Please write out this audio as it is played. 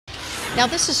Now,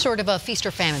 this is sort of a feast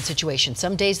or famine situation.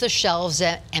 Some days the shelves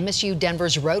at MSU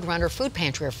Denver's Roadrunner Food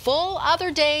Pantry are full.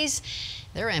 Other days,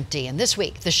 they're empty. And this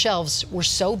week, the shelves were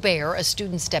so bare, a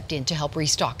student stepped in to help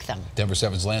restock them. Denver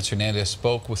 7's Lance Hernandez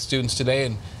spoke with students today.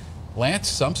 And Lance,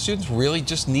 some students really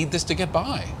just need this to get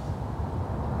by.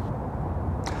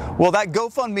 Well, that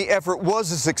GoFundMe effort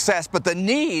was a success, but the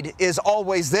need is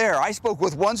always there. I spoke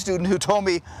with one student who told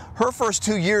me her first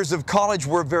 2 years of college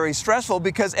were very stressful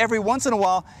because every once in a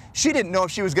while she didn't know if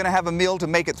she was going to have a meal to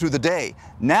make it through the day.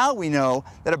 Now we know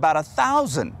that about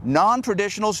 1,000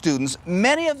 non-traditional students,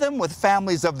 many of them with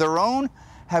families of their own,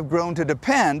 have grown to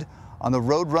depend on the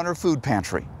Roadrunner Food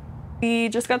Pantry. We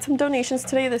just got some donations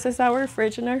today. This is our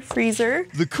fridge and our freezer.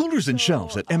 The coolers and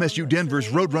shelves at MSU Denver's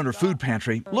Roadrunner Food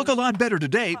Pantry look a lot better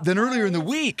today than earlier in the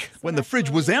week when the fridge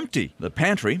was empty. The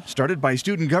pantry, started by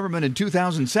student government in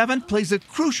 2007, plays a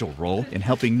crucial role in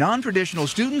helping non-traditional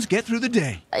students get through the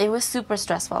day. It was super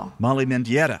stressful. Molly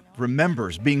Mendieta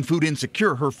remembers being food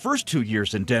insecure her first 2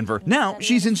 years in Denver. Now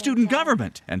she's in student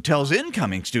government and tells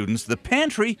incoming students the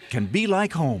pantry can be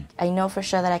like home. I know for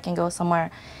sure that I can go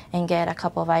somewhere and get a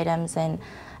couple of items and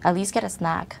at least get a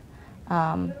snack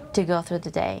to go through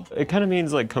the day. It kind of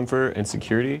means like comfort and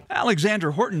security.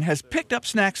 Alexander Horton has picked up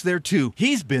snacks there too.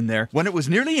 He's been there when it was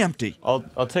nearly empty.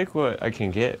 I'll take what I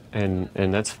can get and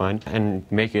that's fine, and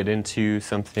make it into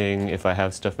something if I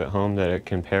have stuff at home that it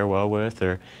can pair well with,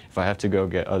 or if I have to go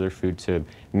get other food to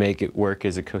make it work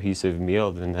as a cohesive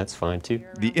meal, then that's fine too.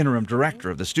 The interim director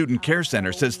of the Student Care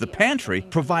Center says the pantry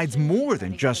provides more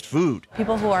than just food.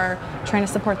 People who are trying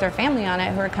to support their family on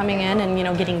it, who are coming in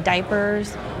and getting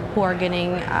diapers, who are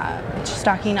getting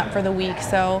stocking up for the week.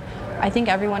 So I think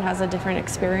everyone has a different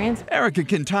experience. Erica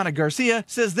Quintana-Garcia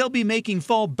says they'll be making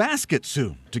fall baskets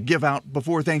soon to give out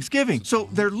before Thanksgiving. So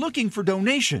they're looking for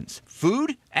donations,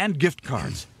 food and gift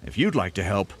cards. If you'd like to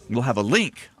help, we'll have a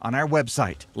link on our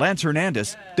website. Lance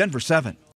Hernandez, Denver 7.